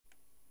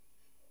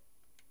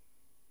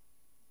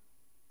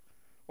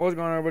What's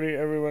going on,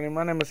 everybody?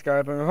 My name is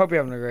Skype, and I hope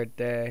you're having a great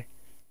day.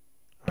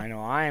 I know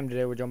I am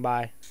today. We're joined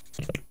by.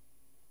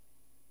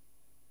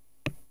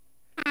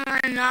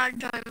 I'm not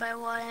joined by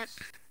Wyatt.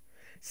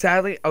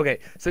 Sadly, okay.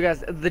 So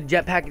guys, the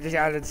jetpack just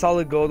added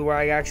solid gold, where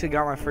I actually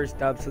got my first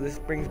dub. So this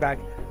brings back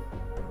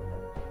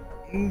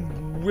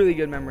really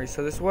good memories.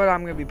 So this is what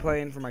I'm gonna be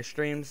playing for my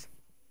streams.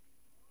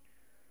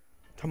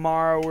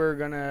 Tomorrow we're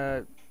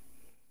gonna,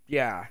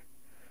 yeah.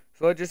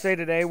 So let's just say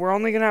today we're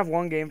only gonna have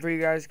one game for you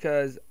guys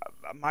because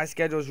my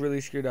schedule is really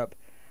screwed up.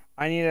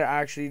 I need to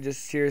actually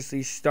just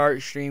seriously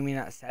start streaming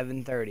at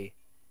 7:30.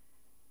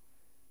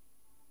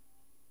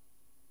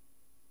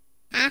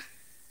 I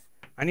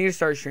need to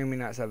start streaming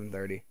at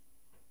 7:30.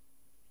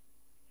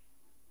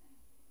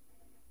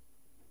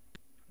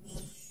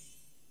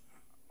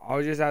 I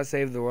was just at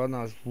Save the World and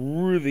I was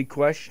really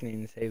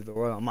questioning Save the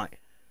World. I'm like,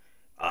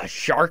 a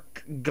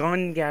shark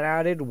gun got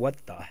added?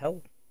 What the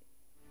hell?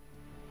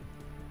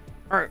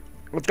 Alright,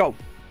 let's go.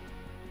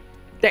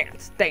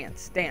 Dance,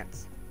 dance,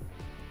 dance.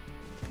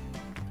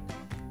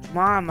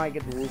 Tomorrow I might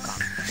get the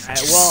Wukong.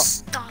 Alright, well.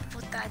 Stop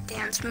with that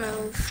dance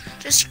move.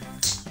 Just.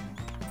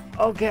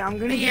 Okay, I'm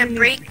gonna Yeah,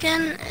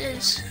 break-in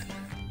is.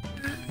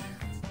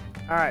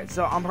 Alright,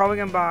 so I'm probably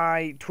gonna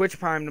buy Twitch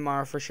Prime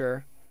tomorrow for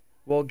sure.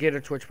 We'll get a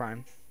Twitch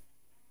Prime.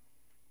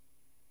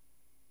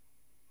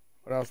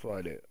 What else will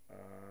I do?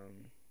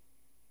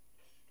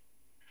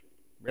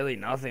 Really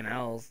nothing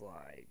else.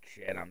 Like,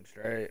 shit, I'm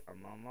straight.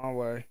 I'm on my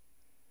way.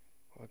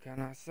 What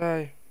can I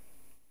say?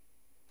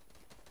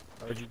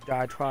 Or you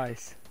die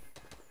twice?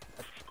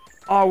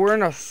 Oh, we're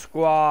in a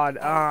squad.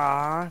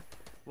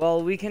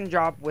 Well, we can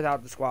drop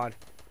without the squad.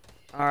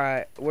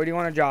 Alright, where do you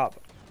want to drop?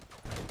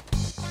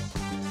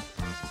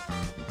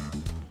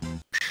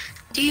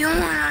 Do you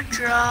want to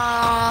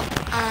drop,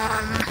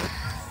 I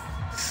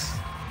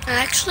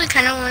actually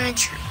kind of want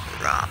to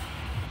drop.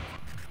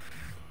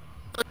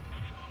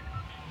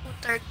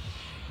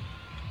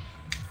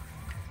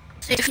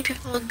 See if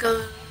people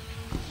go.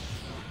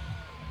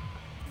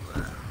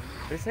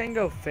 They're saying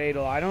go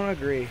fatal. I don't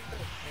agree.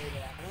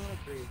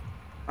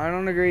 I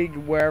don't agree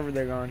wherever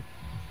they're going.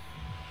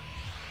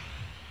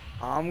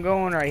 I'm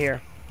going right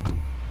here.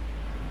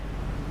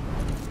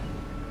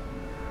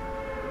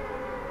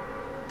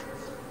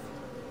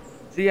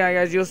 So yeah,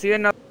 guys, you'll see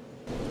another.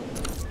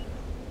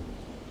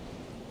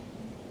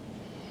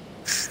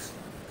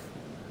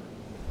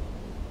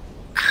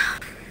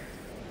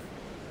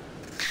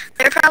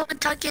 They're probably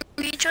talking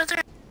to each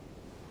other.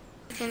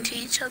 Talking to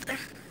each other.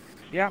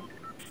 Yeah.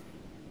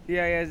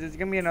 Yeah, guys, it's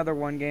gonna be another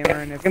one gamer,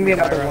 and it's gonna be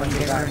another one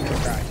gamer. I'm gonna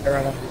cry.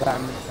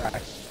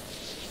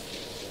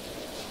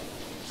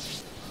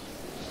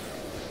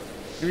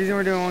 The reason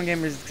we're doing one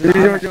game is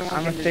because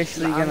I'm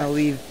officially gonna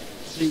leave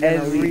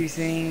every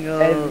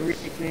single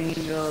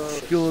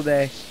school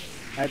day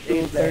at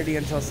 8:30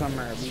 until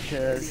summer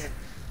because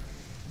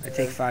I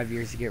take 5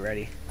 years to get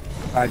ready.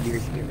 5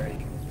 years to get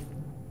ready.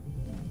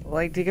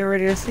 Like to get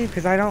ready to sleep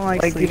because I don't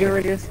like sleep. To get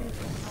ready to sleep.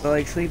 But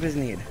like sleep is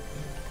need.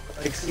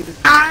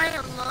 I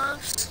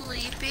love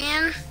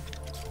sleeping.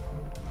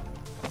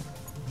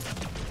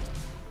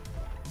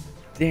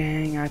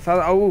 Dang, I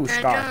thought. Oh,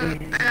 stop.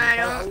 I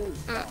don't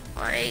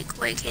like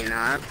waking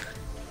up.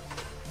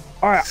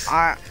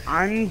 Alright,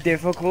 I'm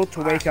difficult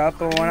to wake up,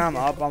 but when I'm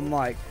up, I'm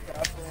like,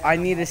 I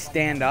need to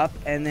stand up,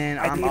 and then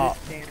I'm up.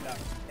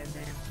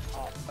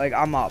 Like,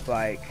 I'm up,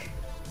 like,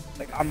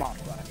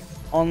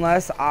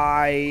 unless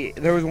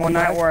there was one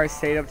night where I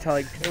stayed up till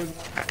like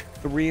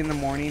 3 in the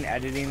morning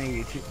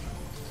editing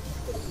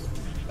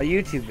a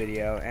YouTube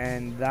video,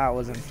 and that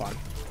wasn't fun.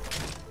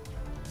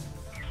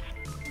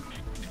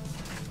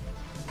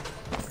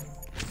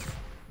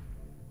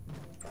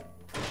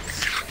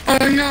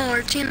 Oh no,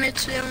 our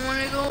teammates didn't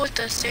want to go with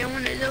us. They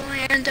wanted to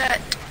land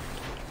at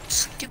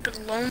stupid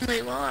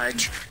Lonely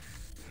Lodge.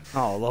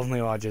 Oh,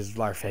 Lonely Lodge is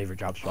our favorite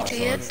job spot. So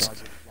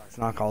it's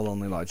not called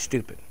Lonely Lodge.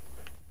 Stupid.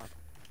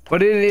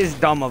 But it is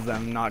dumb of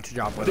them not to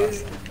drop with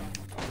us.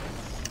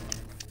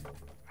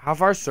 How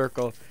far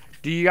circle?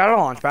 Do you got a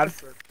launch pad?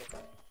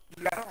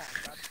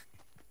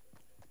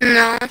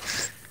 No.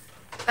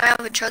 I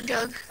have a chug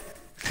jug.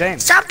 Same.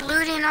 Stop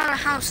looting all the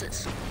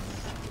houses.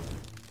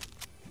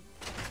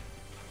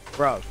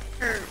 Bro.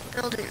 Or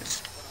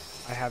buildings.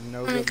 I have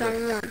no Only good got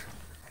look. one.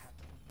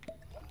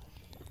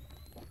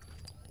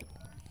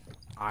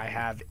 I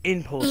have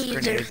impulse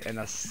grenades and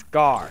a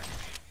scar.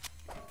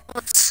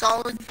 With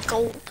solid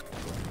gold.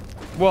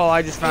 Well,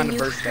 I just found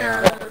And a burst you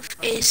there. have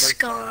a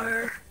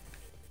scar.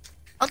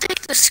 I'll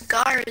take the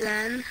scar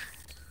then.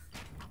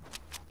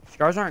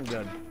 Scars aren't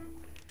good.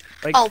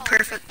 Like, Oh,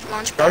 perfect.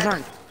 Launch scars pad.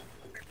 aren't.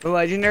 The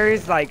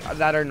legendaries like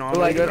that are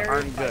normally good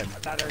aren't good.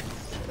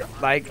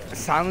 Like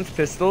silenced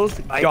pistols,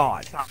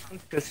 God.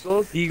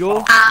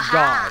 Eagle,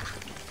 God.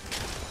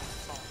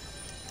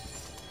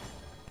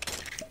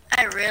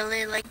 I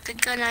really like the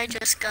gun I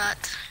just got.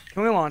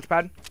 Can we launch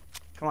pad?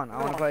 Come on, I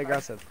want to play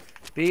aggressive.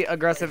 Be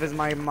aggressive is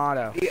my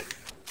motto. You're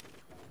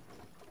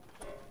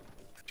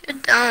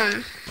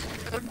done.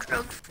 No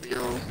drug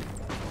fuel.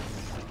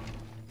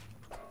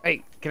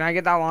 Hey, can I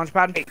get that launch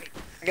pad?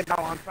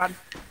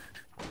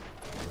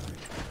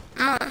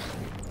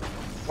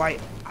 Why?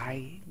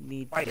 I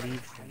need to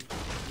leave soon.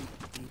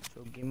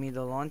 So give me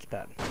the launch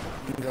pad.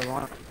 Give me the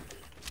launch.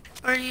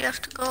 Where do you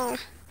have to go?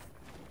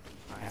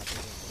 I have to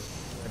go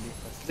ready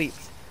for sleep.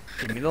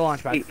 Give me the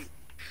launch pad. Give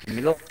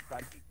me the launch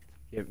pad.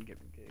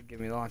 Give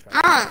me the launch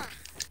pad.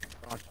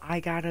 I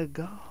gotta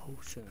go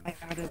soon.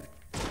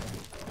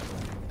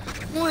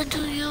 Where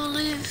do you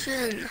live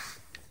in?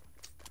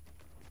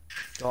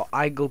 So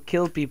I go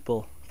kill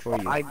people for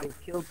you.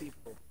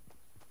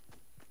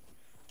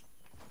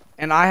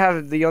 And I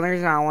have, the only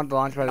reason I want the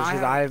launch pad is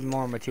because I have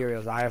more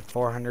materials. I have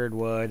 400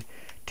 wood,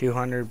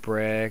 200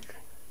 brick.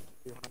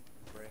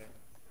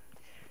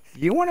 If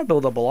you want to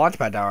build up a launch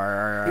pad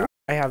tower,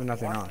 I have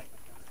nothing on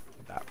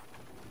with that.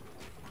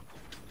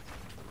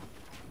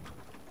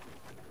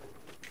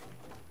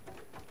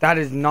 That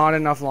is not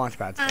enough launch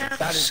pads. I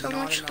have so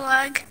much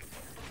lag.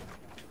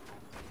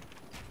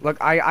 Look,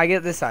 I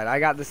get this side.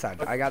 I got this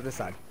side. I got this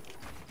side.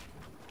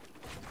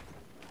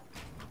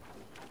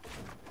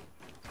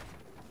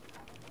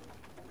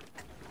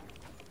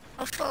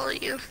 I'll follow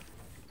you.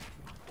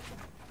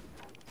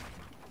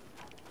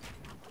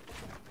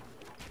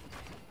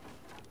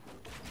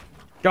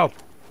 Go.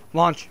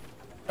 Launch.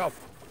 Go.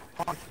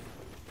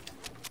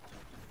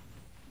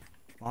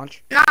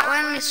 Launch. Not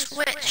letting me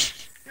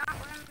switch.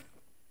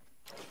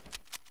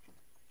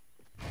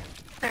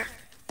 There.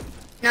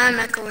 Now I'm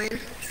echoing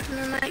from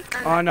the mic.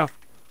 Oh no.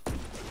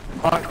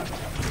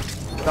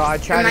 So I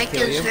tried to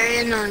kill you. The mic is very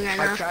annoying right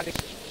now.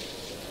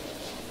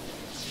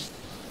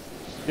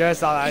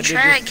 Yes, I You did.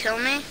 trying to kill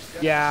me?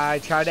 Yeah, I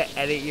tried to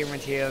edit your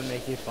material and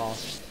make you fall.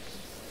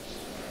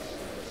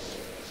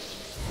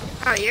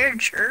 Oh, you're a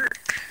jerk.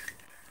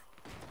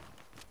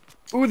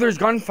 Ooh, there's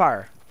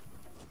gunfire.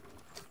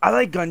 I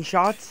like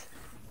gunshots.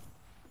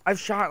 I've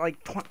shot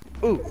like 20.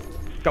 Ooh,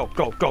 go.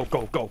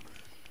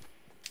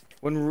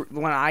 When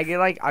I get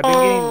like, I've been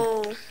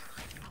getting.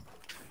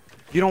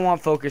 You don't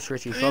want focus,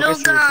 Richie. Focus, no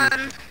Richie.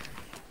 gun.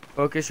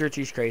 Focus,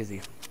 Richie's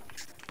crazy.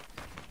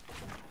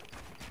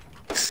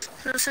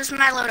 This is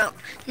my loadout.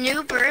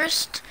 New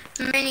burst,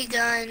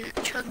 minigun,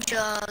 chug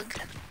jug,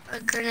 a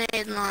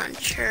grenade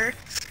launcher,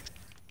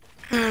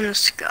 and a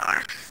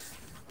scar.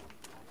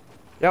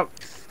 Yep.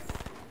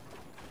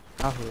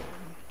 Oh,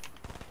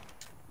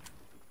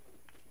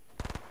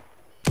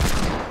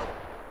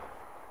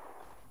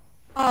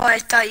 I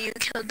thought you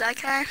killed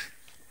that guy.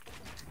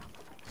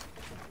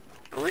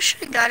 I wish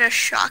I got a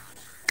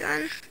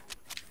shotgun.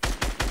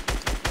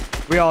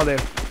 We all do.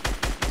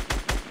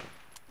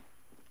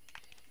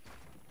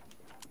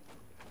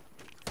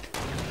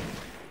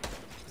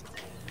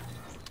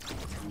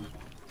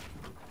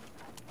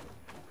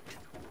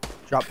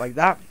 Drop like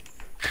that.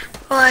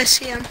 Oh, I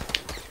see him.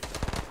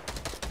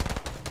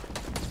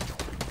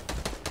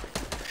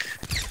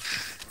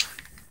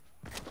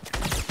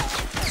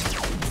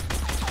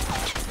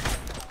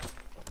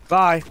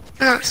 Bye.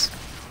 Nice.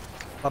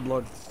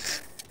 Upload.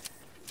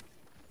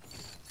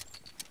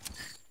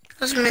 That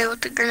was me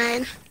with the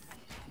grenade.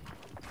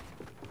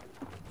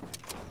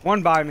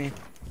 One by me.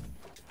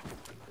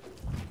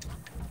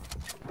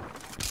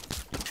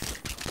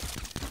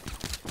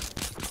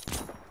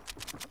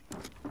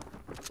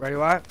 Ready,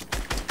 what?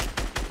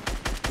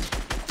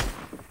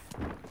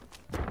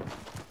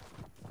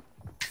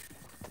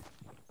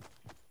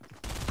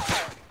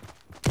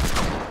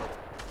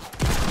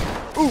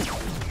 Ooh!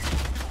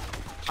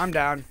 I'm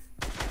down.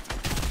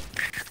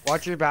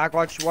 Watch your back.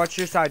 Watch your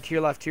side. To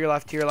your left.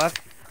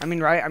 I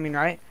mean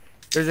right.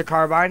 There's a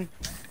carbine.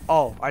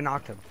 Oh, I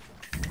knocked him.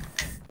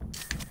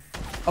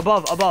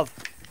 Above.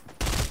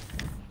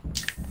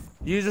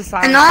 Use a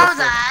silenced I know pistol.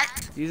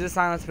 that. Use a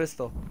silenced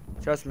pistol.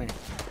 Trust me.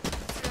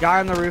 Guy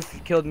on the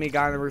roof killed me. No, it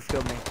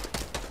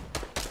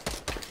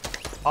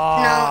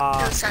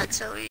was that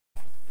silly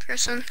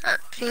person, that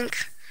pink.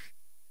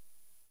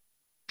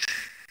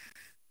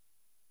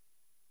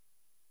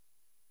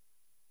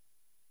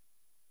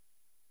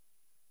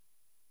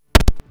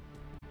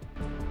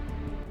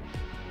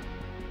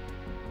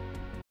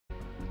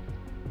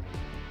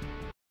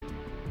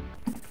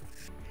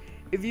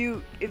 If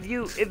you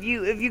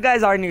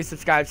guys are new,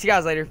 subscribe. See you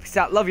guys later. Peace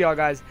out. Love you all,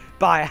 guys.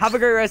 Bye. Have a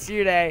great rest of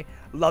your day.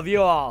 Love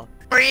you all.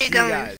 Where are you See going? guys.